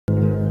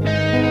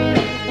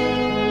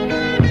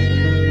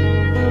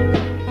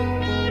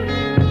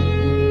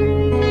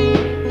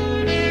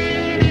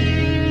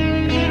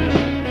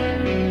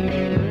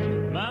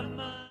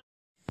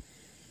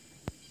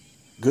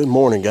Good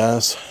morning,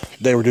 guys.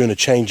 Today we're doing a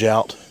change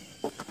out.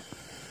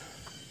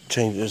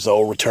 There's the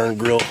old return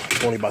grill,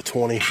 20 by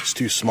 20. It's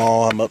too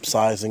small. I'm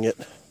upsizing it.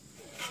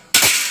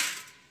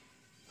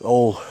 The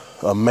old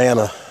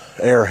Amana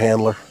air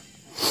handler.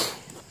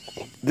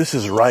 This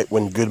is right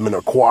when Goodman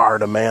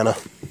acquired Amana.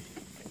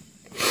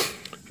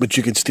 But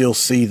you can still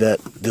see that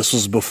this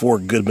was before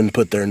Goodman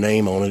put their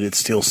name on it. It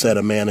still said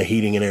Amana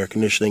Heating and Air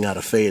Conditioning out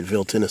of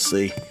Fayetteville,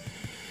 Tennessee.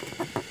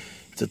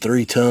 It's a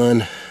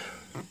 3-ton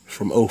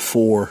from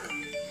 04.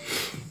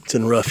 It's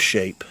in rough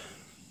shape.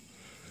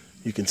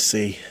 You can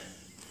see.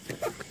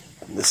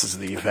 This is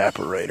the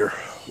evaporator.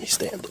 Let me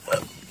stand it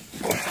up.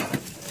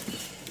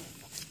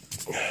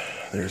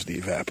 There's the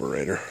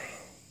evaporator.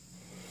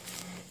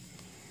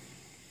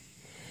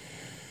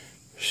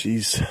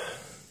 She's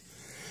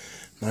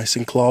nice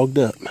and clogged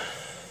up.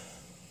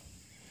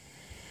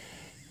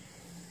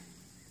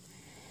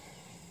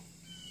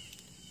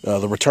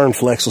 The return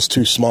flex was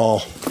too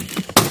small.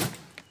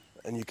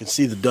 And you can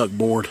see the duct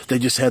board. They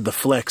just had the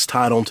flex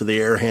tied onto the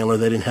air handler.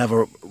 They didn't have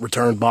a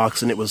return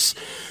box, and it was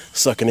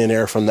sucking in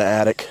air from the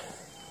attic.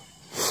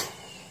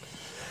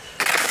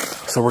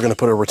 So we're going to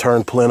put a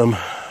return plenum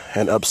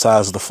and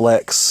upsize the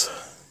flex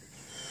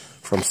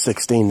from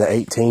 16 to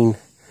 18.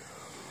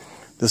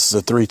 This is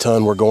a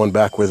 3-ton. We're going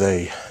back with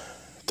a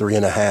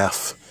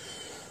 3.5.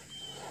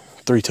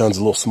 3 tons a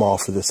little small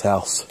for this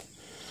house.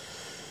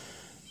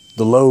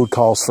 The load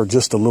calls for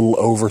just a little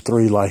over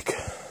 3, like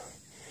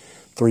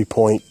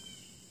 3.2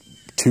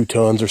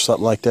 tons or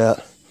something like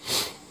that.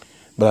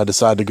 But I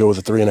decided to go with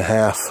a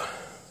 3.5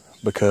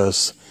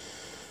 because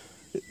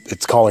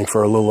it's calling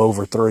for a little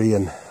over 3,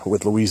 and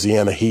with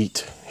Louisiana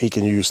heat, he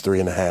can use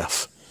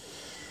 3.5.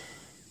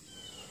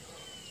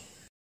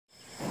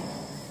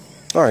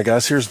 All right,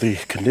 guys, here's the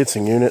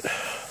condensing unit.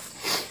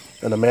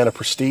 An Amana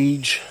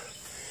Prestige.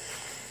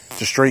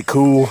 It's a straight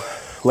cool.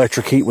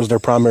 Electric heat was their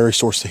primary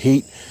source of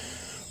heat.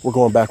 We're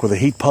going back with a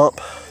heat pump.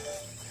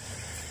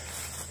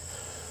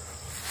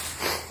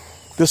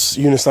 This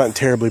unit's not in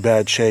terribly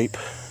bad shape.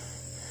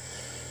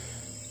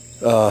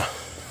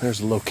 There's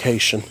the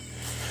location.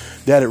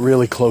 They had it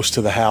really close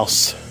to the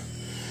house.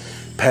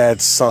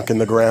 Pad's sunk in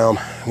the ground.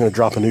 I'm going to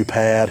drop a new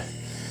pad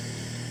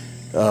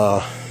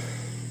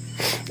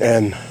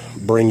and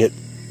bring it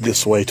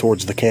this way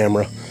towards the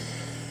camera,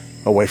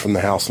 away from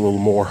the house a little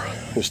more.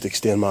 Just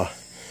extend my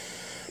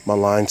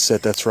line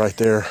set that's right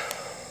there.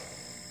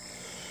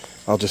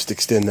 I'll just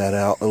extend that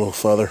out a little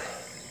further.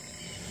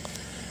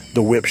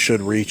 The whip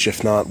should reach.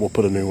 If not, we'll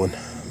put a new one.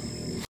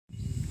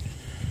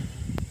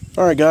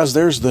 Alright, guys,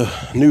 there's the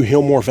new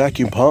Hilmor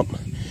vacuum pump.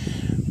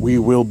 We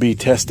will be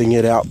testing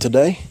it out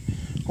today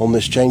on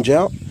this change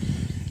out.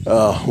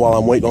 While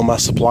I'm waiting on my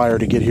supplier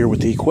to get here with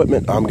the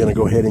equipment, I'm going to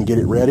go ahead and get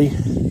it ready.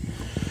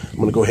 I'm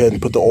going to go ahead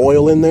and put the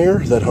oil in there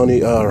that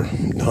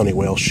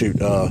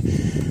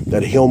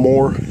that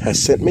Hilmor has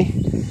sent me.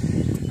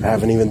 I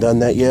haven't even done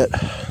that yet,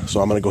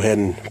 so I'm going to go ahead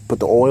and put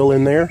the oil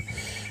in there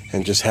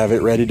and just have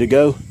it ready to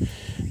go.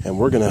 And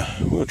we're gonna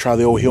try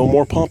the old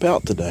Hilmor pump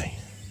out today.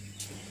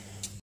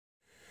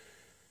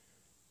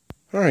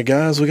 All right,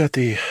 guys, we got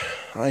the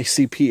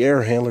ICP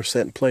air handler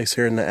set in place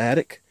here in the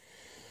attic.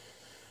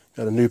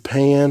 Got a new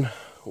pan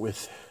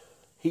with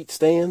heat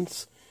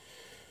stands.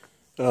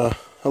 A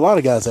lot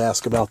of guys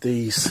ask about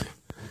these.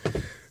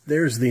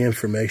 There's the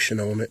information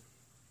on it.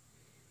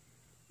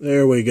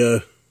 There we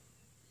go.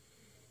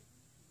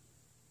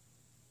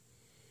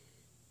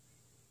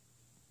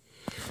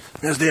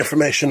 There's the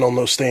information on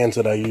those stands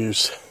that I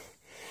use.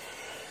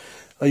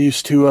 I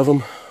use 2 of them,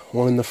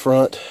 one in the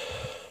front.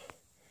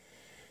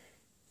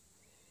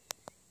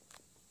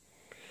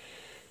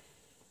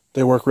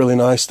 They work really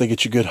nice. They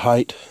get you good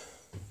height.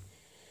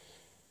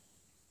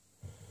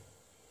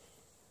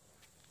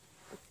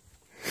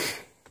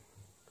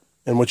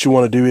 And what you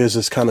want to do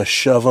is kind of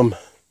shove them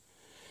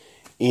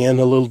in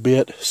a little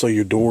bit so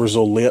your doors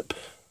will lip.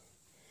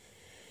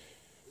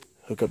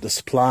 Hook up the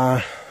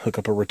supply, hook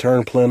up a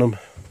return plenum.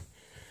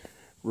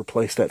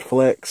 Replace that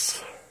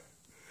flex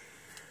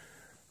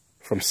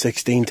from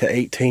 16 to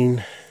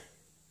 18,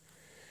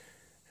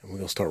 and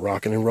we'll start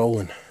rocking and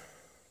rolling.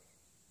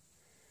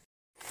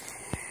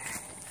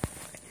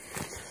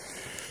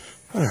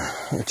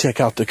 Check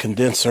out the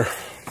condenser.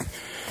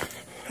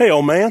 Hey,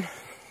 old man.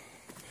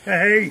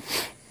 Hey.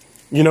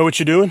 You know what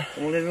you're doing?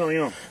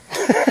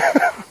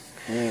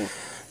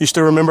 You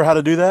still remember how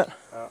to do that?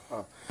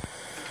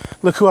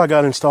 Look who I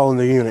got installing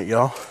the unit,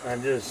 y'all.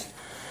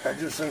 I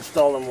just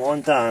installed them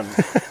one time.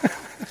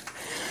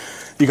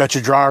 You got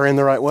your dryer in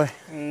the right way?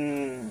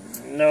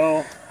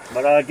 No,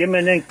 but give me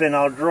an ink pen,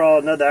 I'll draw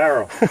another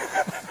arrow.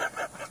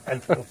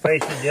 And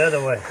face it the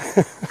other way.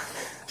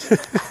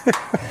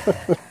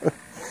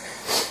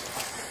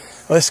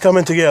 Well, it's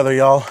coming together,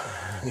 y'all.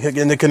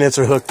 Getting the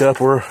condenser hooked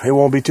up. It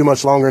won't be too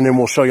much longer, and then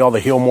we'll show y'all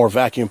the Hilmor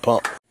vacuum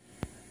pump.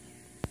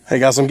 Hey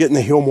guys, I'm getting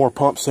the Hilmor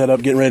pump set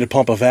up, getting ready to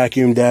pump a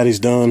vacuum. Daddy's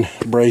done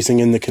brazing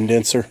in the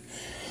condenser.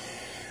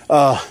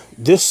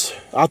 This,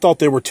 I thought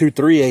there were 2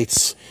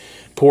 3/8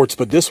 ports,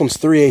 but this one's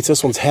 3/8,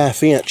 this one's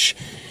 1/2 inch.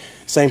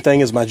 Same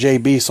thing as my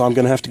JB, so I'm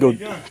going to have to go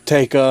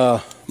take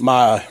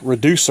my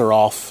reducer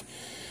off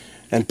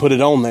and put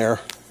it on there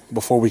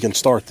before we can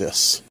start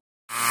this.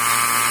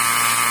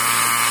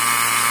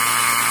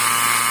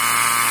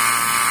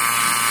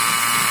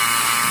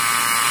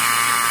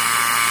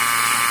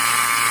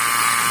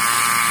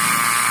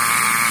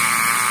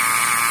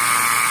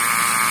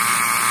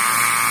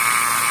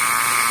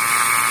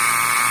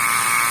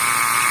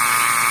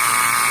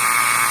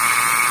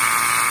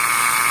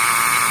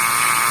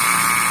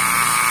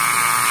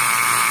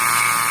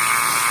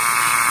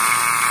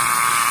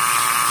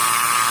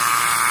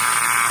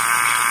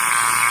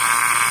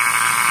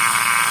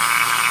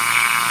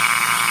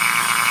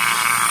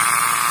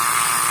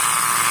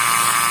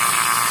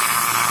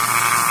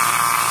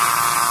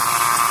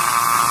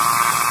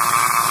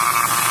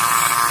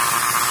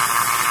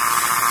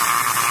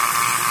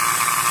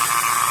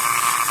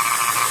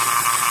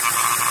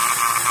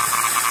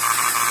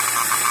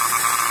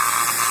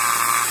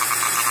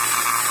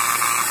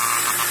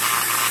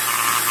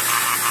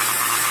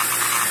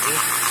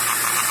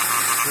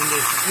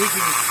 We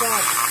can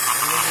stop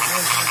and then we're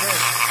going from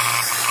there.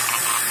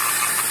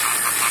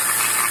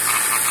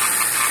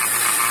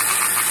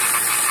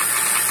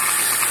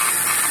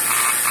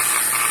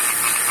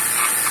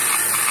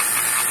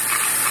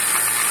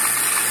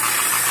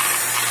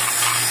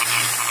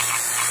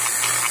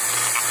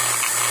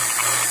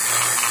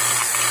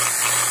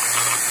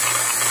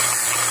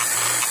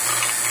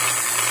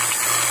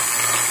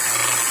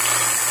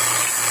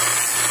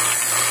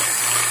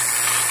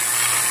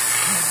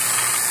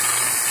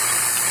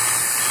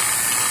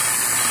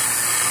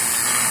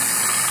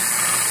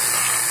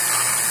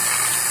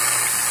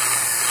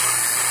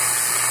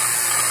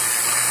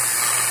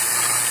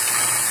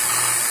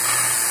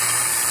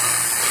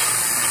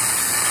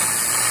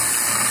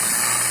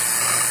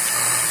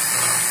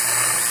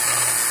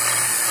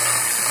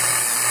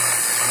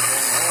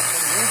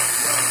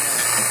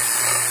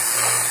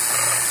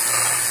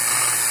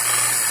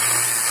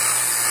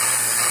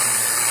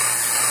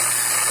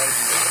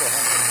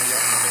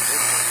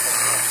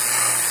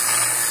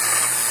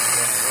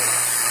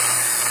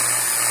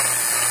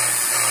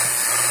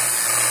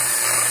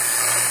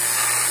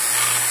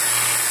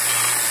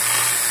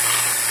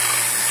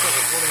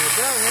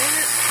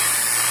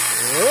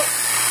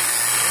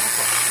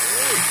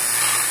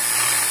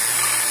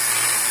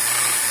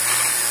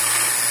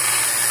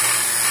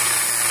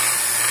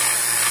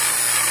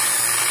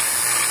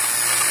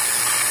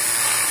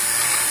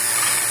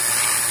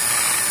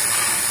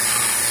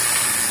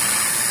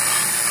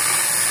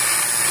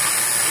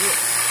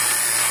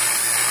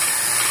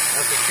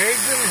 That's a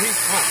Cajun heat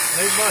pump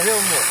made by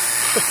Hilmor.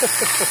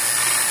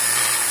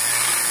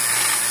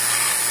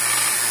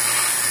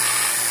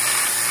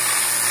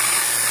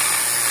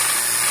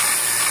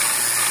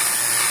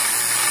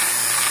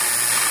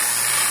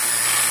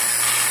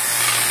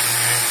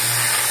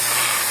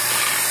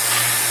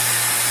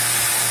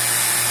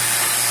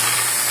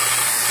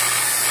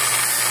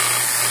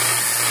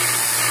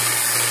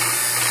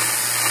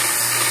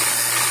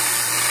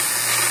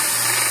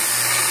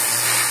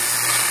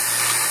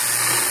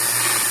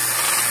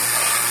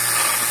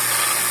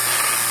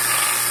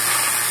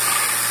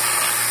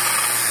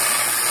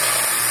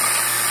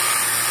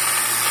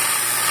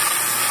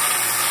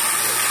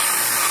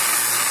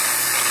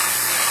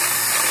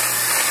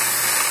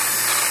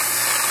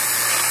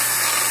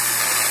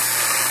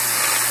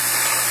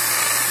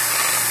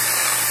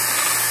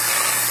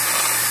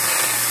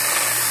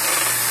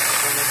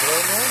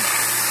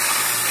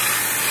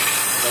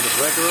 The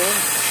breaker on, the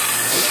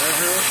air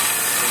handle,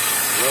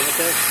 well,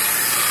 okay.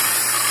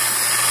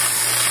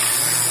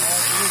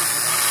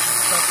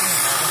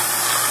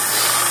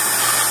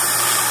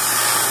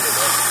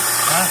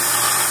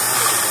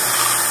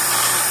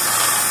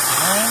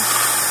 Huh?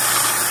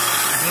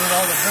 Doing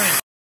all the drink.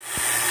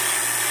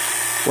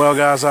 Well,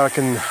 guys, I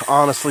can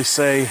honestly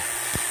say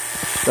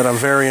that I'm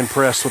very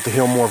impressed with the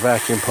Hilmor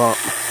vacuum pump.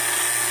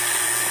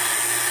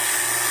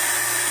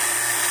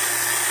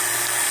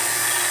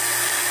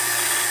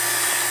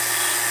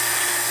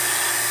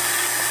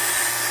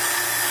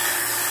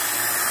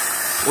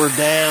 We're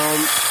down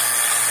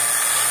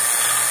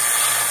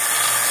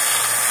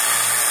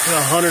to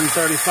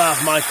 135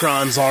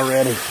 microns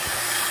already.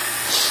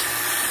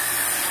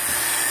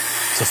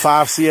 It's a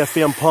 5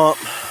 CFM pump,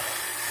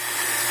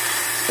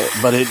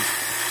 but it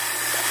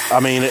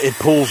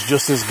pulls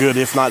just as good,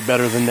 if not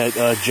better, than that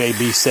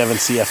JB 7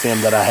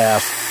 CFM that I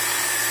have.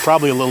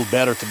 Probably a little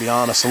better, to be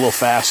honest, a little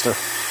faster.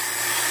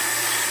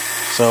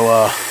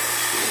 So,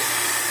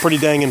 pretty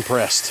dang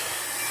impressed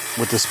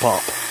with this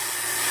pump.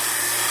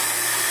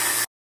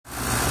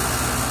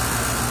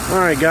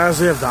 Alright guys,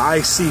 we have the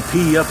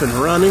ICP up and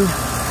running.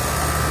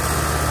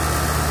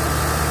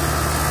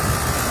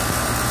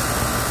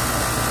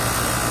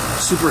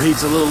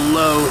 Superheat's a little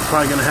low,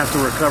 probably going to have to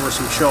recover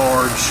some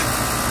charge.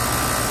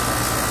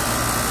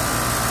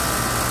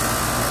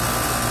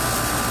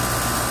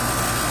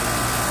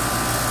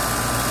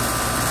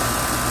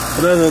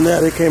 But other than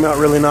that, it came out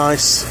really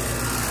nice.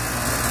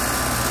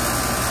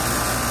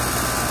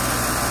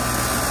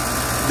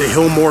 The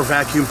Hilmor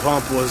vacuum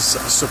pump was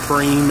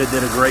supreme. It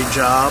did a great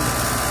job.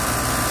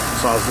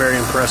 So I was very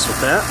impressed with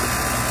that.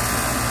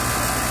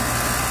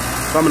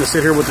 So I'm going to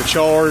sit here with the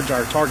charge.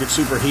 Our target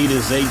superheat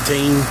is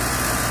 18,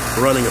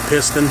 running a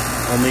piston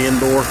on the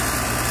indoor.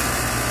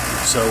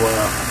 So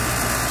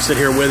sit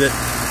here with it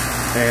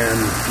and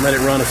let it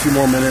run a few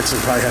more minutes,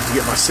 and probably have to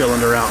get my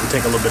cylinder out and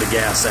take a little bit of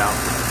gas out.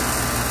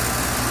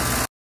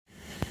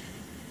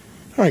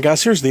 All right,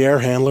 guys, here's the air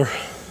handler.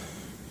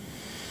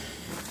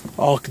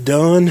 All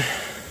done.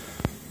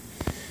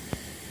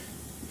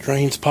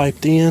 Drains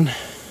piped in.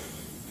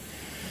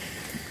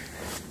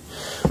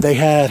 They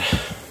had,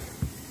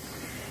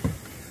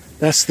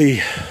 that's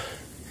the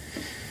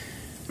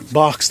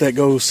box that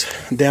goes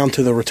down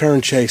to the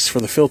return chase for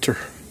the filter.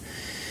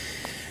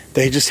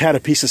 They just had a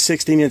piece of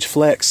 16-inch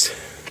flex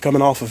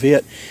coming off of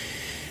it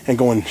and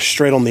going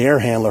straight on the air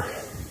handler.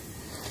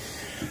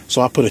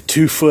 So I put a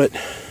 2-foot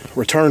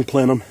return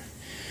plenum,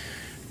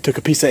 took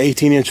a piece of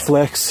 18-inch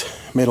flex,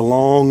 made a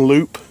long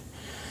loop,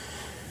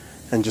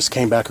 and just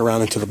came back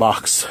around into the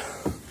box.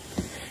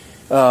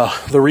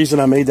 The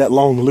reason I made that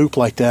long loop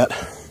like that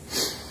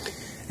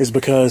is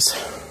because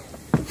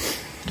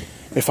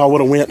if I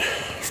would have went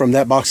from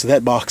that box to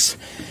that box,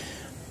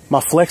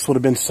 my flex would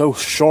have been so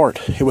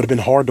short, it would have been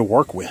hard to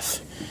work with.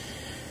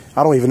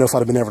 I don't even know if I'd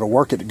have been able to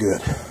work it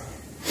good.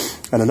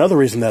 And another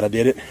reason that I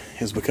did it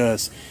is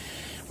because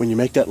when you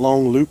make that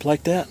long loop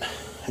like that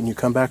and you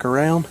come back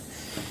around,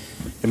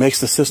 it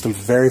makes the system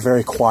very,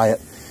 very quiet.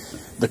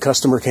 The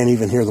customer can't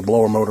even hear the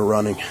blower motor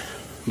running,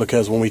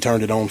 because when we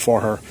turned it on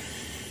for her,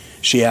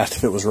 she asked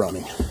if it was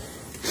running.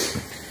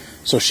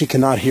 So she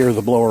cannot hear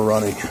the blower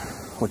running,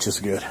 which is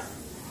good.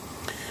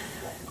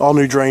 All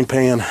new drain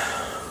pan,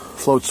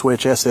 float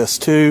switch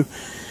SS2,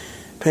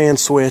 pan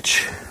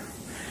switch,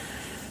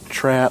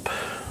 trap,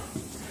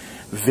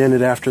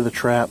 vented after the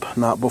trap,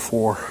 not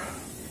before.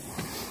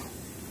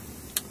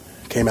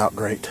 Came out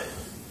great.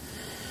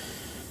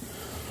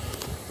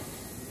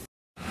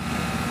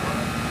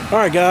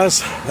 Alright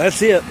guys,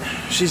 that's it.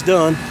 She's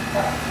done.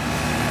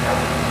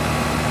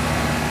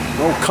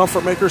 Old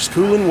Comfort Maker's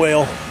cooling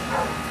well.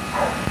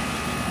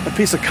 A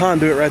piece of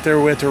conduit right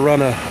there, we had to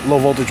run a low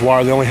voltage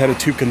wire. They only had a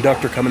 2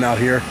 conductor coming out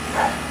here,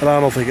 but I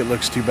don't think it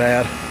looks too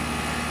bad.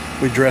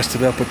 We dressed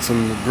it up with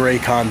some gray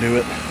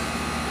conduit.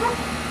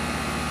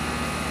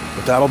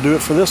 But that'll do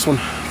it for this one.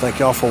 Thank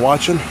y'all for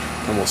watching,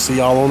 and we'll see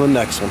y'all on the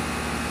next one.